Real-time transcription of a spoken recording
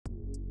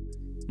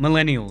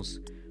Millennials.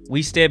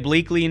 We stare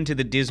bleakly into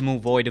the dismal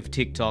void of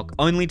TikTok,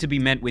 only to be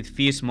met with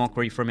fierce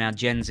mockery from our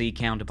Gen Z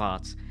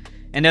counterparts.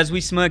 And as we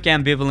smirk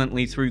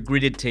ambivalently through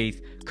gritted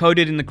teeth,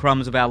 coated in the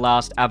crumbs of our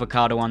last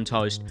avocado on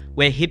toast,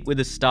 we're hit with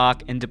a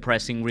stark and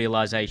depressing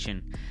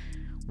realization.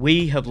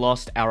 We have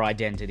lost our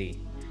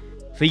identity.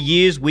 For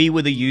years, we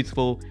were the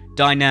youthful,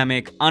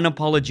 dynamic,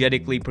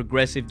 unapologetically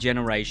progressive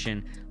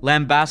generation,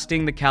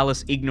 lambasting the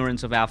callous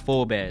ignorance of our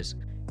forebears.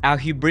 Our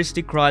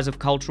hubristic cries of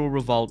cultural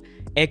revolt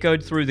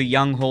echoed through the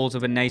young halls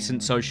of a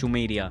nascent social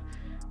media.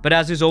 But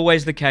as is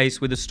always the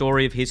case with a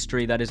story of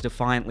history that is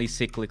defiantly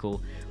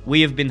cyclical, we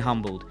have been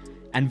humbled,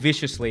 and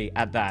viciously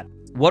at that.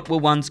 What were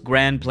once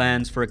grand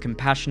plans for a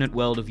compassionate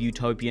world of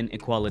utopian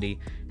equality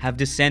have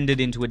descended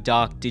into a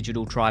dark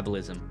digital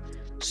tribalism.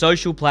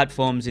 Social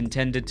platforms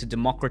intended to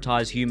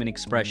democratize human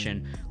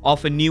expression,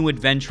 offer new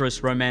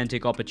adventurous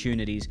romantic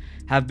opportunities,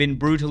 have been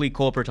brutally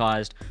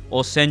corporatized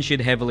or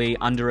censured heavily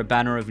under a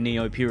banner of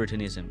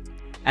neo-Puritanism.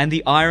 And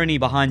the irony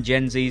behind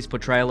Gen Z's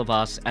portrayal of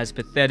us as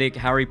pathetic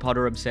Harry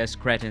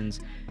Potter-obsessed cretins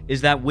is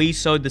that we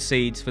sowed the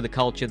seeds for the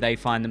culture they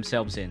find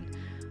themselves in.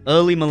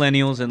 Early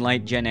millennials and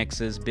late Gen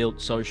Xers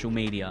built social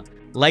media.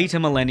 Later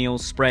millennials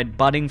spread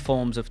budding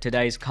forms of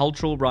today's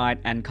cultural right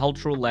and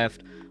cultural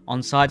left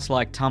on sites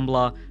like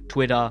Tumblr,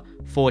 Twitter,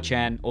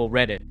 4chan, or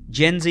Reddit.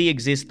 Gen Z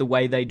exists the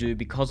way they do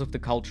because of the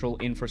cultural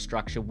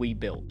infrastructure we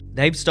built.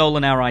 They've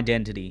stolen our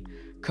identity,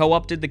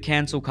 co-opted the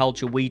cancel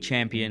culture we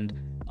championed,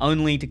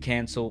 only to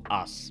cancel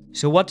us.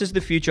 So what does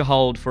the future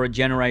hold for a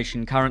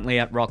generation currently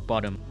at rock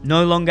bottom,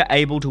 no longer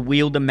able to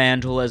wield the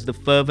mantle as the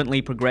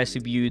fervently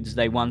progressive youths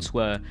they once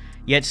were,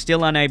 yet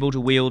still unable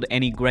to wield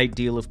any great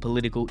deal of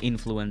political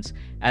influence,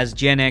 as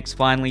Gen X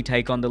finally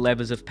take on the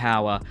levers of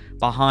power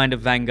behind a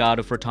vanguard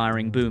of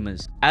retiring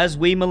boomers? As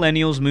we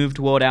millennials move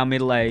toward our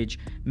middle age,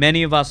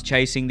 many of us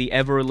chasing the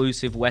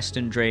ever-elusive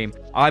Western dream,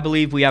 I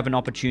believe we have an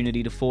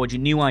opportunity to forge a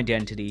new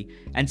identity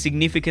and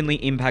significantly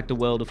impact the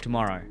world of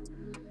tomorrow.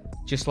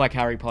 Just like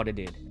Harry Potter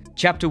did.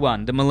 Chapter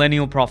 1, The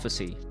Millennial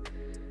Prophecy.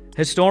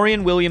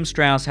 Historian William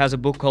Strauss has a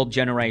book called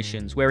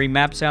Generations, where he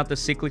maps out the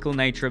cyclical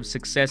nature of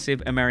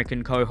successive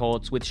American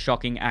cohorts with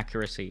shocking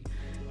accuracy.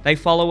 They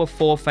follow a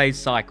four-phase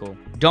cycle.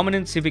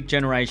 Dominant civic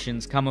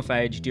generations come of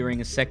age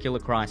during a secular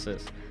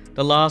crisis,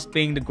 the last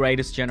being the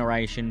greatest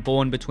generation,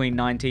 born between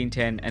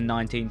 1910 and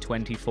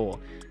 1924.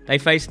 They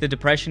faced the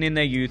Depression in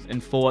their youth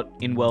and fought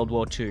in World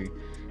War II.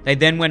 They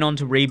then went on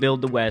to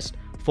rebuild the West,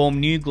 form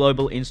new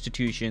global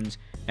institutions,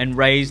 and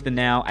raise the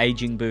now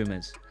aging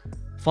boomers.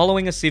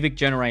 Following a civic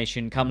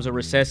generation comes a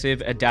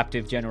recessive,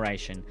 adaptive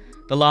generation,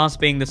 the last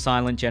being the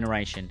silent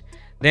generation.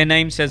 Their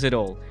name says it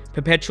all,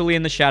 perpetually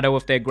in the shadow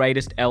of their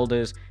greatest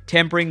elders,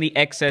 tempering the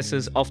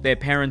excesses of their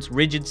parents'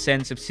 rigid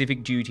sense of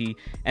civic duty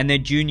and their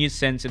juniors'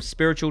 sense of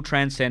spiritual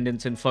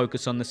transcendence and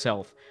focus on the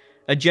self.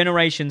 A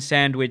generation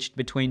sandwiched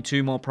between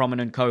two more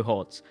prominent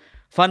cohorts.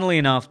 Funnily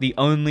enough, the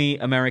only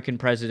American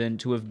president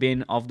to have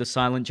been of the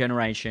silent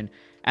generation,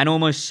 and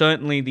almost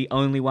certainly the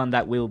only one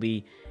that will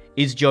be,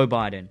 is Joe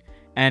Biden,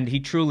 and he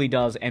truly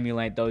does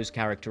emulate those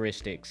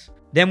characteristics.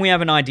 Then we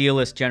have an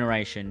idealist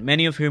generation,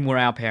 many of whom were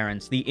our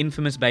parents, the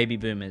infamous baby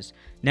boomers,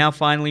 now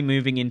finally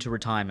moving into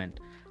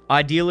retirement.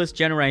 Idealist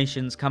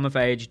generations come of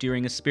age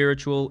during a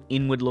spiritual,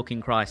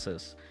 inward-looking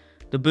crisis.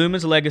 The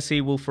boomers' legacy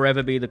will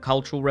forever be the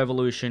cultural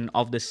revolution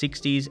of the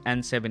 60s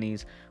and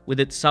 70s, with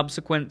its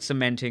subsequent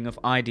cementing of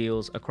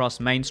ideals across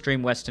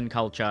mainstream Western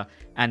culture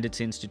and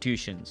its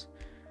institutions.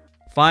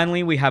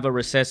 Finally, we have a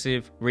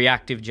recessive,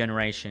 reactive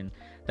generation.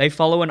 They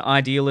follow an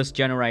idealist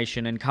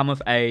generation and come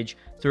of age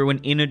through an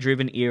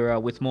inner-driven era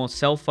with more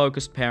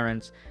self-focused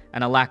parents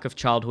and a lack of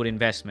childhood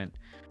investment.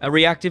 A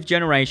reactive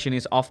generation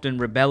is often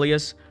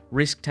rebellious,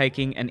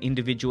 risk-taking, and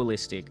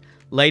individualistic,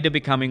 later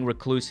becoming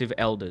reclusive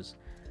elders.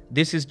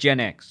 This is Gen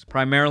X,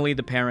 primarily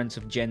the parents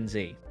of Gen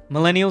Z.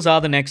 Millennials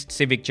are the next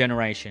civic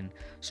generation.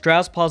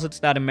 Strauss posits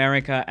that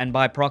America, and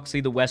by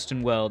proxy the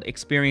Western world,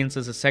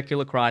 experiences a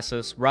secular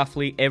crisis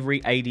roughly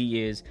every 80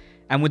 years,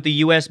 and with the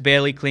US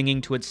barely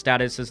clinging to its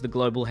status as the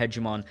global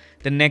hegemon,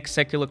 the next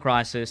secular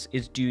crisis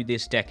is due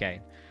this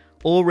decade.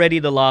 Already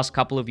the last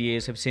couple of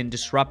years have seen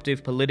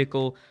disruptive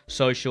political,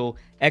 social,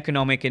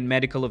 economic, and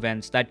medical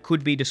events that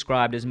could be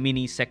described as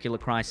mini-secular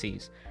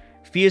crises,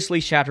 fiercely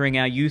shattering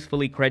our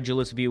youthfully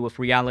credulous view of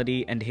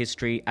reality and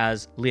history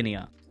as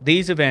linear.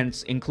 These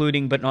events,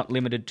 including but not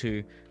limited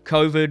to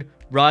COVID,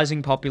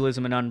 rising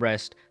populism and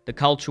unrest, the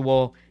culture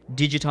war,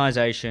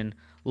 digitization,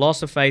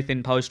 loss of faith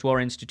in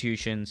post-war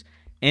institutions,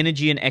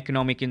 energy and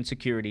economic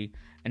insecurity,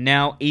 and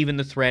now even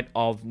the threat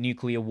of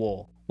nuclear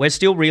war. We're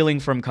still reeling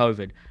from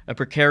COVID, a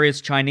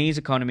precarious Chinese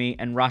economy,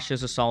 and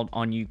Russia's assault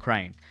on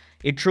Ukraine.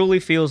 It truly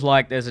feels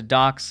like there's a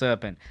dark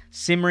serpent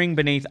simmering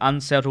beneath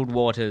unsettled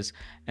waters,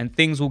 and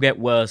things will get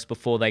worse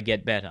before they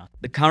get better.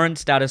 The current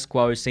status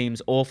quo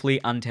seems awfully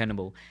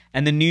untenable,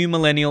 and the new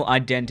millennial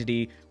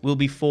identity will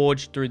be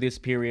forged through this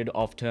period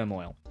of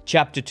turmoil.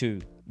 Chapter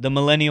 2. The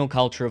Millennial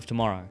Culture of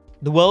Tomorrow.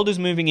 The world is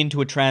moving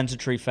into a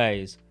transitory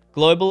phase.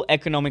 Global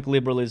economic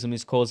liberalism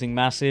is causing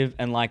massive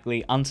and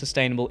likely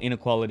unsustainable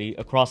inequality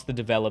across the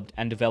developed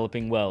and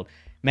developing world,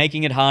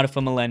 making it harder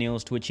for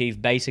millennials to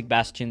achieve basic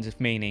bastions of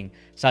meaning,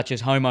 such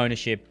as home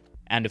ownership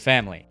and a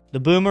family. The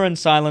boomer and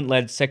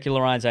silent-led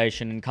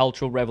secularization and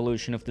cultural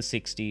revolution of the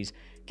 60s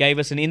gave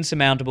us an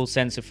insurmountable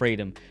sense of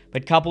freedom,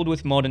 but coupled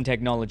with modern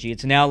technology,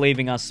 it's now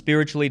leaving us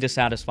spiritually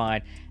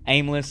dissatisfied,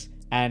 aimless,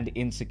 and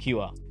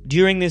insecure.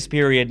 During this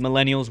period,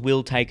 millennials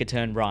will take a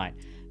turn right.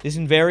 This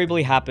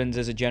invariably happens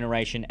as a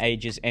generation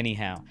ages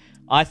anyhow.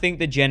 I think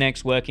the Gen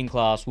X working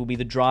class will be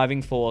the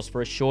driving force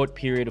for a short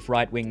period of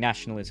right-wing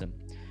nationalism,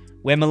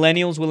 where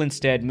millennials will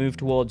instead move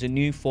towards a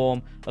new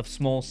form of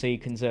small c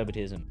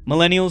conservatism.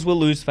 Millennials will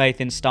lose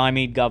faith in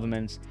stymied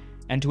governments,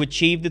 and to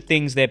achieve the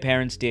things their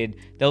parents did,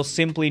 they'll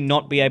simply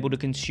not be able to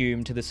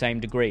consume to the same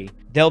degree.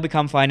 They'll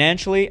become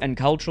financially and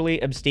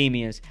culturally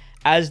abstemious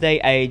as they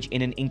age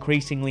in an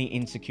increasingly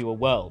insecure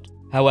world.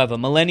 However,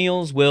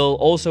 millennials will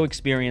also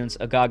experience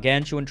a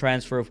gargantuan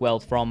transfer of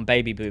wealth from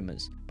baby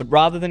boomers. But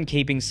rather than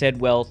keeping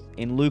said wealth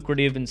in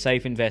lucrative and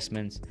safe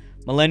investments,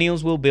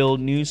 millennials will build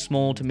new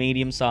small to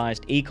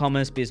medium-sized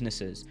e-commerce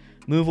businesses,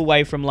 move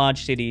away from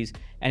large cities,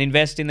 and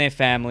invest in their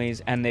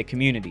families and their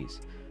communities.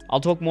 I'll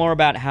talk more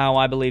about how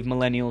I believe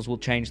millennials will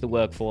change the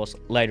workforce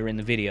later in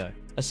the video.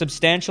 A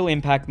substantial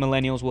impact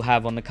millennials will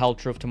have on the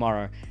culture of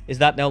tomorrow is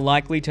that they'll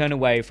likely turn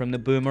away from the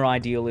boomer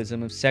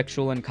idealism of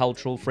sexual and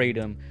cultural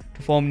freedom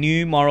to form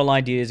new moral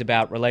ideas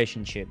about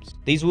relationships.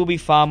 These will be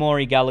far more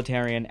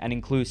egalitarian and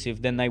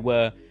inclusive than they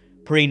were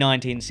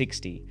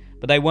pre-1960,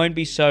 but they won't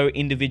be so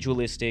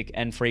individualistic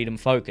and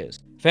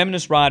freedom-focused.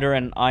 Feminist writer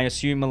and I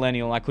assume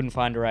millennial, I couldn't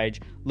find her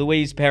age,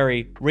 Louise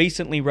Perry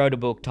recently wrote a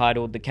book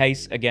titled The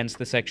Case Against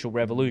the Sexual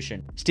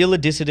Revolution. Still a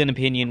dissident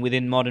opinion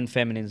within modern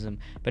feminism,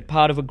 but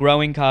part of a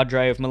growing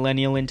cadre of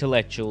millennial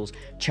intellectuals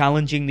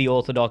challenging the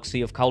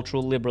orthodoxy of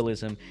cultural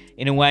liberalism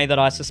in a way that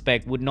I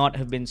suspect would not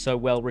have been so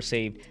well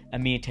received a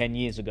mere 10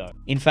 years ago.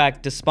 In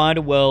fact, despite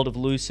a world of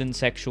loosened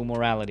sexual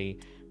morality,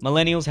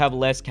 millennials have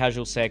less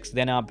casual sex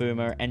than our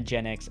boomer and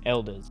Gen X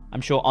elders.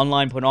 I'm sure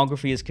online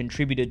pornography has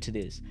contributed to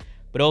this,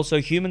 but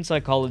also human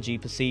psychology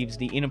perceives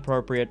the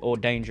inappropriate or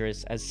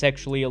dangerous as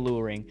sexually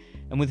alluring,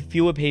 and with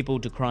fewer people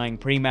decrying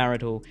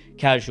premarital,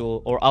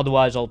 casual, or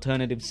otherwise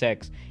alternative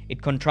sex,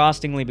 it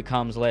contrastingly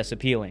becomes less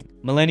appealing.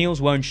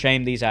 Millennials won't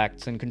shame these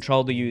acts and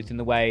control the youth in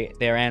the way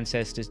their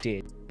ancestors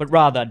did, but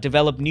rather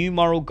develop new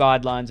moral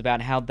guidelines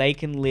about how they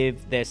can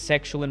live their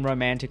sexual and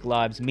romantic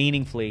lives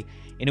meaningfully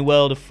in a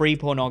world of free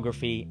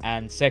pornography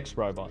and sex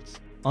robots.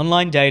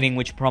 Online dating,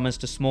 which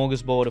promised a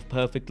smorgasbord of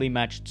perfectly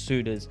matched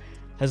suitors,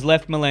 has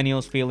left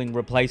millennials feeling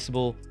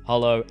replaceable,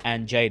 hollow,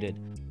 and jaded.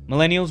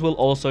 Millennials will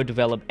also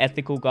develop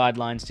ethical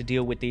guidelines to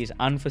deal with these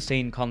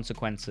unforeseen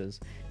consequences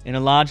in a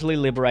largely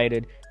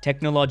liberated,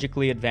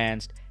 technologically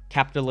advanced,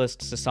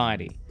 capitalist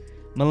society.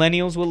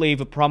 Millennials will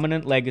leave a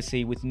prominent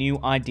legacy with new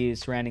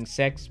ideas surrounding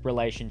sex,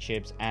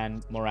 relationships,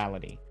 and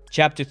morality.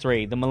 Chapter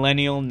 3: The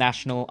Millennial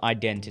National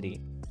Identity.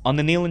 On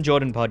the Neel and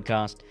Jordan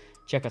podcast,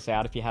 check us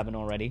out if you haven't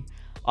already,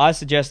 I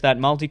suggest that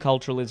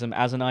multiculturalism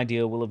as an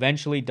ideal will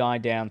eventually die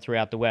down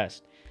throughout the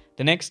West.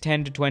 The next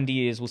 10 to 20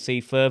 years will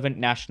see fervent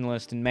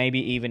nationalist and maybe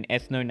even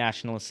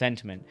ethno-nationalist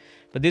sentiment,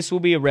 but this will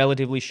be a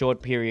relatively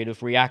short period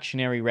of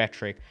reactionary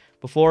rhetoric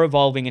before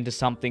evolving into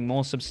something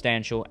more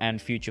substantial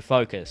and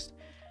future-focused.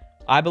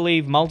 I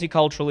believe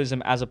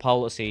multiculturalism as a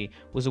policy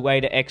was a way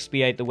to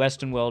expiate the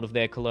Western world of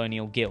their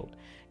colonial guilt.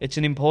 It's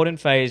an important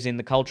phase in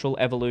the cultural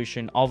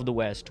evolution of the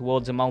West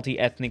towards a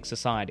multi-ethnic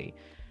society.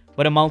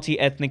 But a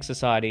multi-ethnic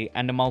society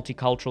and a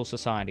multicultural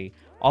society,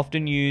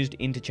 often used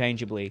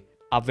interchangeably,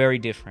 are very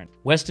different.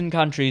 Western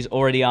countries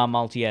already are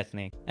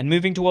multi-ethnic, and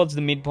moving towards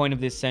the midpoint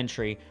of this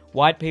century,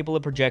 white people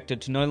are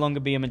projected to no longer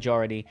be a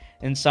majority,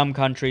 in some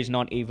countries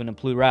not even a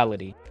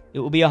plurality. It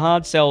will be a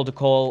hard sell to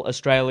call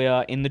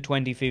Australia in the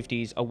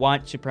 2050s a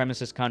white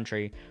supremacist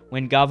country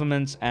when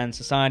governments and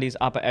society's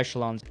upper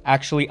echelons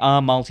actually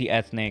are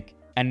multi-ethnic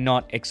and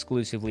not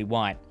exclusively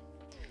white.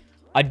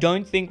 I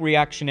don't think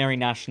reactionary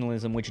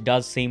nationalism, which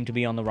does seem to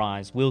be on the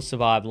rise, will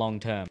survive long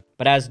term.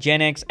 But as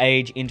Gen X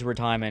age into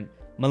retirement,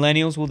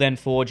 millennials will then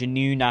forge a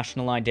new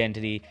national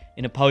identity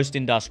in a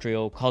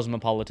post-industrial,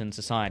 cosmopolitan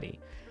society.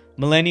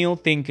 Millennial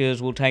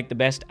thinkers will take the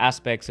best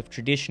aspects of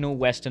traditional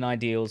Western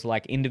ideals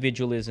like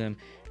individualism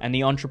and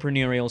the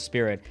entrepreneurial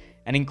spirit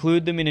and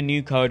include them in a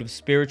new code of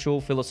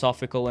spiritual,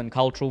 philosophical, and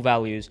cultural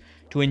values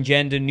to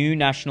engender new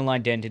national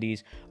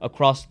identities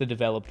across the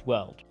developed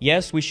world.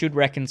 Yes, we should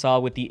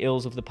reconcile with the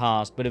ills of the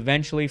past, but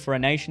eventually for a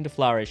nation to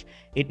flourish,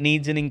 it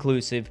needs an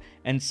inclusive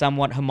and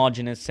somewhat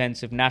homogeneous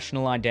sense of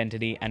national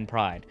identity and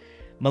pride.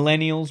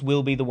 Millennials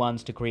will be the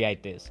ones to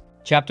create this.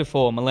 Chapter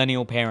 4: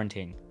 Millennial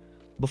Parenting.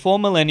 Before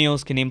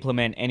millennials can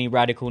implement any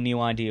radical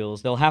new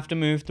ideals, they'll have to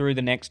move through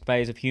the next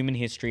phase of human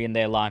history in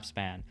their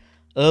lifespan.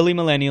 Early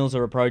millennials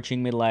are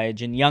approaching middle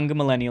age, and younger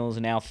millennials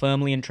are now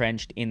firmly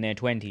entrenched in their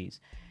 20s.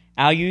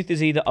 Our youth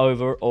is either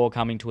over or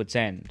coming to its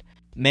end.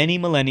 Many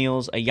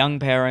millennials are young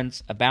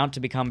parents, about to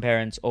become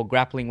parents, or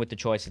grappling with the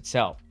choice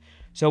itself.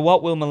 So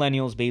what will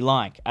millennials be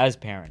like as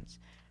parents?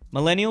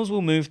 Millennials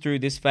will move through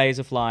this phase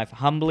of life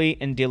humbly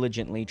and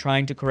diligently,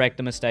 trying to correct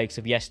the mistakes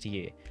of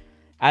yesteryear.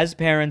 As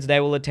parents, they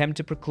will attempt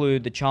to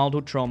preclude the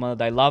childhood trauma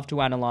they love to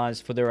analyze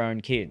for their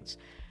own kids.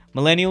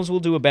 Millennials will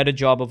do a better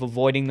job of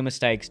avoiding the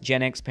mistakes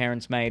Gen X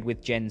parents made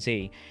with Gen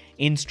Z,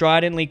 in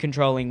stridently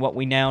controlling what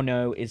we now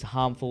know is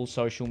harmful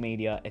social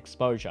media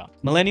exposure.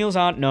 Millennials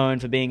aren't known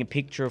for being a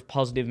picture of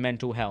positive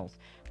mental health,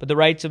 but the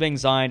rates of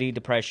anxiety,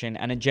 depression,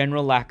 and a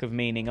general lack of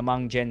meaning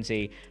among Gen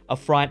Z are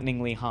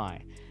frighteningly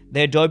high.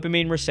 Their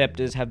dopamine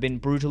receptors have been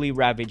brutally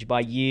ravaged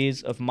by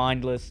years of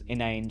mindless,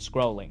 inane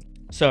scrolling.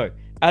 So,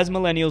 as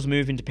millennials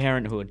move into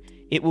parenthood,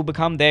 it will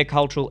become their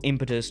cultural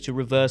impetus to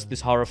reverse this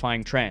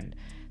horrifying trend.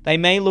 They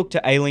may look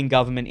to ailing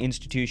government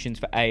institutions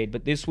for aid,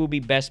 but this will be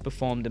best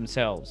performed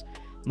themselves.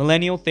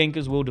 Millennial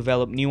thinkers will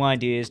develop new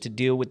ideas to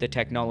deal with the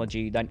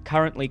technology that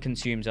currently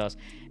consumes us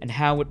and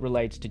how it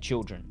relates to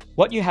children.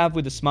 What you have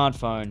with a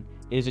smartphone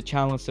is a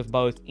chalice of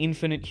both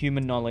infinite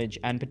human knowledge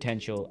and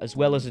potential, as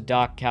well as a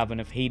dark cavern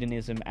of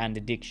hedonism and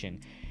addiction.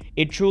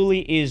 It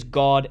truly is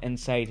God and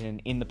Satan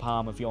in the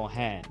palm of your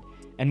hand,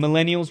 and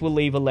millennials will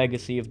leave a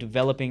legacy of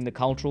developing the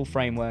cultural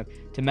framework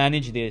to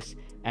manage this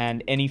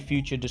and any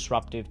future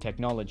disruptive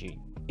technology.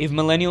 If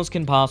millennials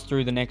can pass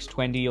through the next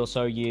 20 or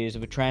so years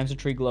of a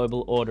transitory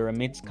global order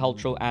amidst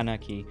cultural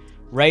anarchy,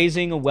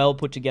 raising a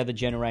well-put-together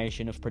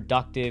generation of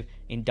productive,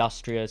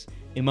 industrious,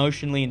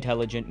 emotionally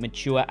intelligent,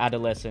 mature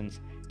adolescents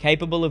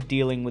capable of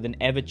dealing with an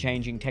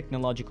ever-changing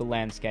technological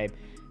landscape,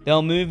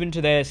 they'll move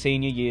into their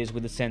senior years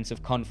with a sense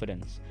of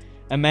confidence.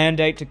 A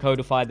mandate to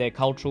codify their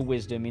cultural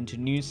wisdom into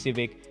new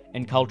civic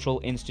and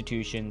cultural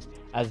institutions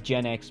as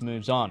Gen X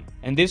moves on.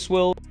 And this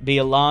will be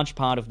a large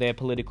part of their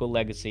political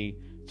legacy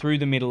through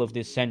the middle of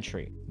this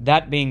century.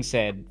 That being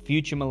said,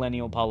 future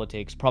millennial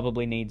politics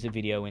probably needs a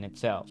video in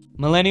itself.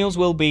 Millennials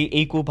will be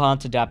equal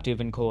parts adaptive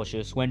and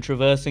cautious when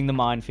traversing the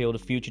minefield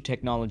of future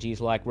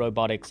technologies like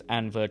robotics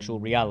and virtual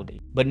reality.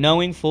 But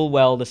knowing full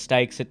well the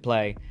stakes at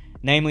play,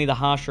 namely the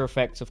harsher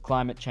effects of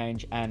climate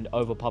change and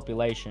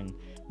overpopulation,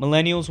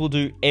 millennials will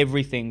do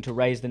everything to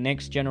raise the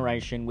next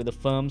generation with a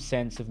firm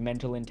sense of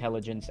mental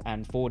intelligence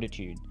and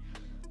fortitude.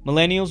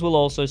 Millennials will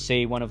also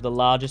see one of the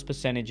largest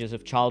percentages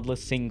of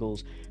childless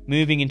singles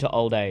moving into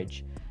old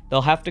age.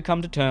 They'll have to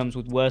come to terms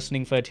with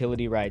worsening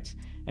fertility rates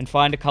and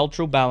find a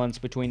cultural balance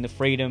between the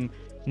freedom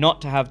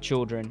not to have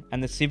children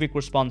and the civic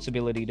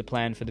responsibility to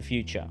plan for the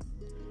future.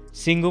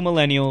 Single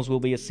millennials will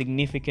be a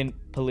significant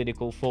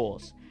political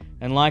force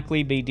and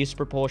likely be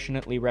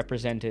disproportionately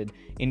represented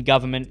in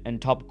government and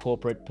top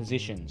corporate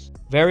positions.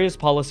 Various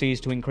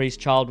policies to increase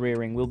child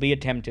rearing will be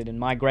attempted and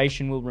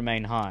migration will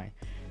remain high.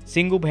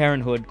 Single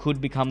parenthood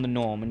could become the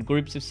norm and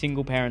groups of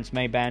single parents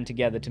may band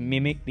together to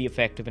mimic the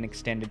effect of an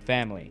extended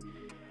family.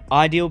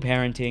 Ideal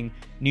parenting,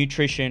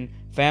 nutrition,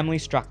 family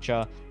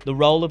structure, the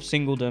role of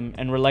singledom,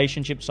 and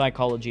relationship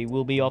psychology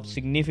will be of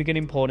significant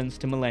importance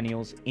to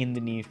millennials in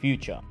the near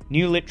future.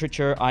 New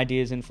literature,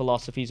 ideas, and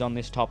philosophies on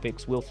these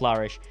topics will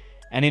flourish,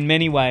 and in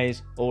many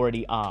ways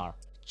already are.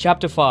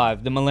 Chapter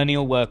 5: The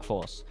Millennial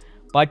Workforce.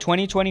 By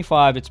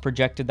 2025, it's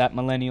projected that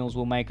millennials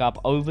will make up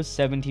over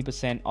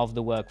 70% of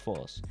the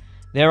workforce.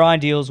 Their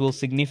ideals will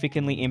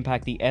significantly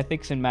impact the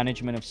ethics and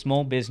management of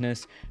small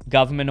business,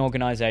 government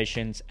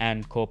organizations,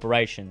 and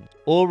corporations.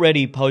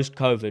 Already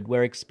post-COVID,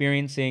 we're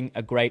experiencing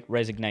a great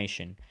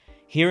resignation.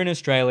 Here in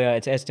Australia,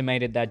 it's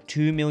estimated that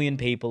 2 million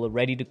people are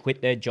ready to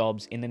quit their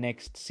jobs in the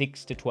next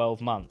 6 to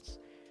 12 months.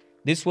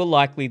 This will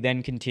likely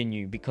then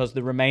continue because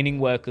the remaining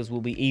workers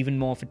will be even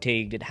more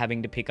fatigued at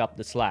having to pick up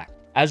the slack.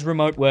 As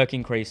remote work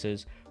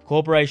increases,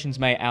 corporations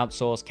may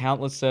outsource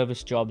countless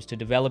service jobs to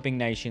developing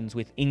nations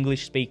with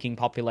English-speaking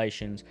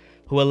populations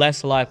who are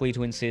less likely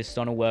to insist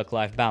on a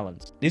work-life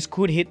balance. This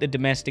could hit the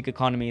domestic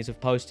economies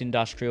of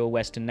post-industrial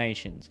Western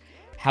nations.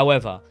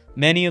 However,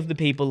 many of the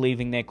people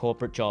leaving their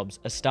corporate jobs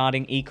are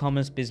starting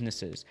e-commerce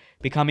businesses,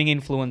 becoming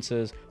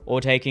influencers,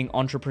 or taking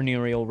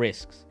entrepreneurial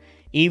risks.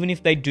 Even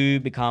if they do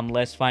become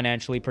less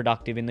financially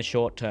productive in the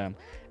short term,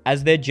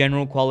 as their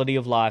general quality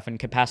of life and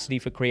capacity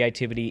for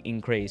creativity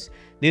increase,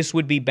 this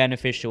would be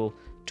beneficial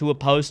to a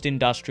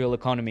post-industrial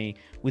economy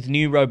with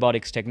new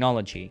robotics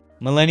technology.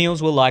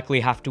 Millennials will likely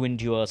have to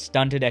endure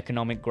stunted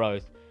economic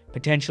growth,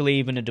 potentially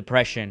even a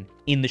depression,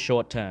 in the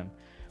short term.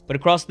 But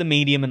across the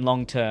medium and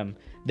long term,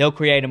 they'll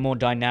create a more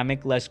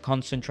dynamic, less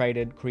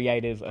concentrated,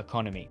 creative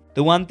economy.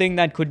 The one thing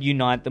that could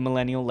unite the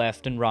millennial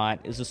left and right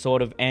is a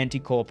sort of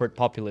anti-corporate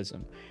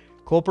populism.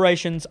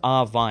 Corporations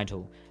are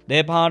vital.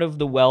 They're part of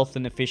the wealth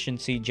and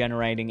efficiency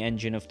generating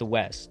engine of the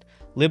West.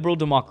 Liberal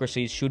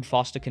democracies should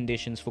foster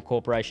conditions for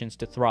corporations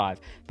to thrive,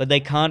 but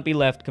they can't be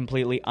left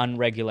completely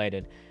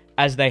unregulated,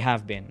 as they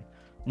have been.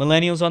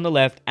 Millennials on the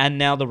left, and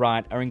now the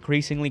right, are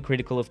increasingly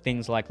critical of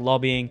things like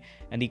lobbying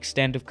and the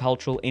extent of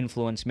cultural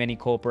influence many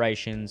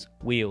corporations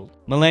wield.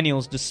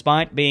 Millennials,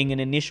 despite being an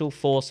initial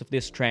force of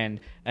this trend,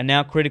 are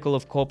now critical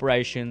of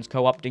corporations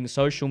co-opting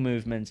social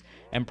movements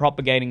and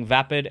propagating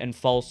vapid and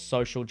false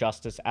social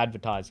justice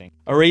advertising.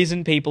 A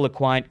reason people are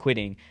quiet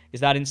quitting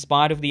is that in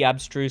spite of the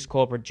abstruse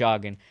corporate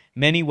jargon,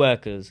 many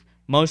workers,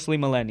 mostly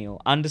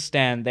millennial,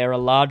 understand they're a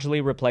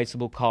largely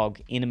replaceable cog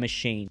in a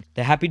machine.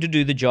 They're happy to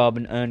do the job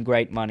and earn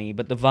great money,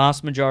 but the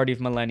vast majority of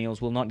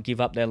millennials will not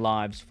give up their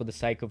lives for the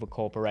sake of a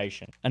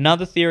corporation.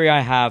 Another theory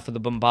I have for the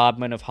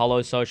bombardment of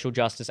hollow social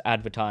justice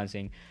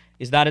advertising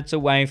is that it's a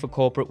way for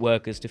corporate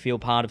workers to feel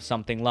part of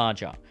something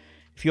larger.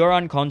 If you're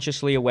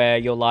unconsciously aware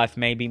your life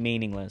may be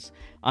meaningless,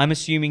 I'm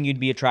assuming you'd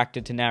be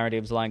attracted to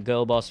narratives like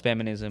girl boss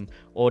feminism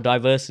or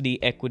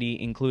diversity, equity,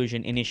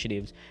 inclusion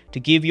initiatives to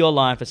give your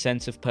life a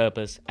sense of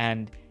purpose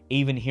and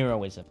even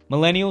heroism.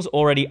 Millennials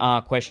already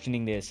are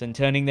questioning this and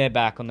turning their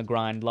back on the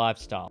grind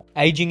lifestyle.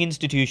 Aging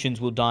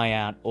institutions will die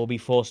out or be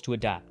forced to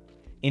adapt.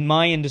 In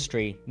my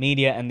industry,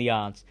 media and the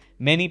arts,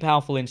 many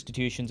powerful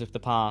institutions of the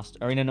past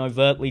are in an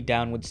overtly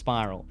downward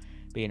spiral.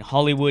 Be in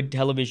Hollywood,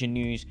 television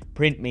news,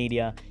 print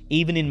media,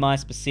 even in my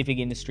specific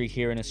industry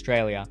here in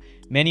Australia,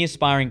 many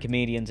aspiring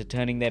comedians are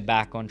turning their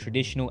back on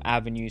traditional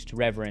avenues to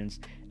reverence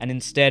and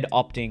instead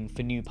opting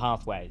for new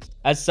pathways.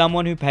 As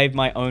someone who paved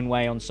my own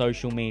way on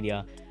social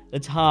media,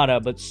 it's harder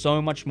but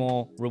so much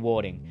more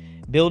rewarding.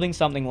 Building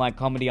something like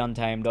Comedy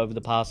Untamed over the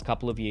past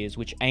couple of years,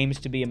 which aims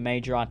to be a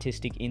major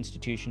artistic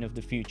institution of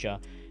the future,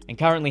 and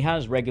currently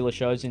has regular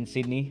shows in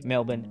Sydney,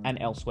 Melbourne,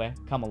 and elsewhere,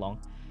 come along.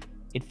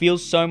 It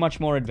feels so much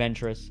more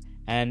adventurous,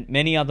 and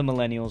many other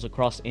millennials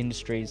across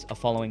industries are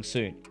following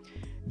suit.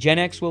 Gen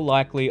X will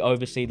likely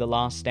oversee the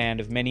last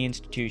stand of many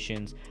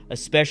institutions,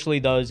 especially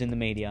those in the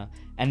media,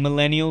 and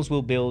millennials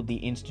will build the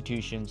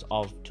institutions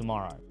of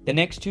tomorrow. The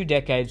next 2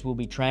 decades will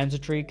be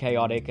transitory,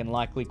 chaotic, and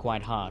likely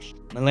quite harsh.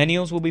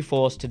 Millennials will be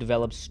forced to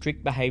develop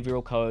strict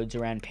behavioral codes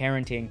around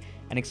parenting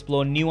and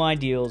explore new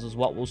ideals as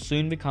what will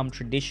soon become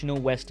traditional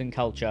Western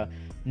culture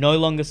no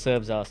longer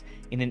serves us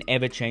in an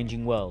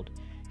ever-changing world.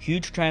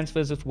 Huge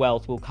transfers of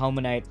wealth will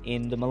culminate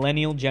in the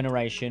millennial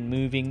generation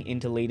moving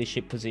into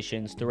leadership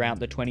positions throughout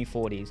the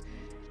 2040s,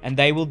 and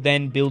they will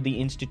then build the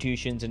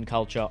institutions and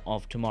culture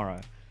of tomorrow.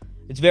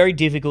 It's very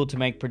difficult to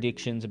make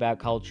predictions about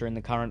culture in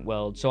the current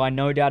world, so I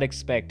no doubt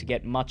expect to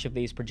get much of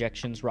these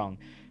projections wrong,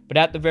 but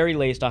at the very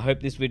least I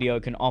hope this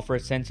video can offer a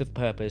sense of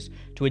purpose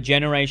to a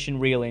generation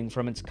reeling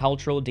from its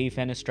cultural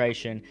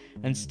defenestration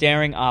and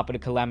staring up at a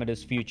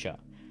calamitous future.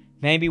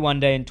 Maybe one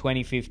day in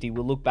 2050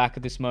 we'll look back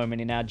at this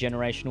moment in our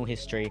generational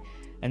history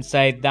and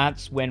say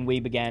that's when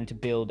we began to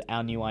build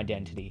our new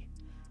identity.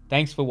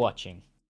 Thanks for watching.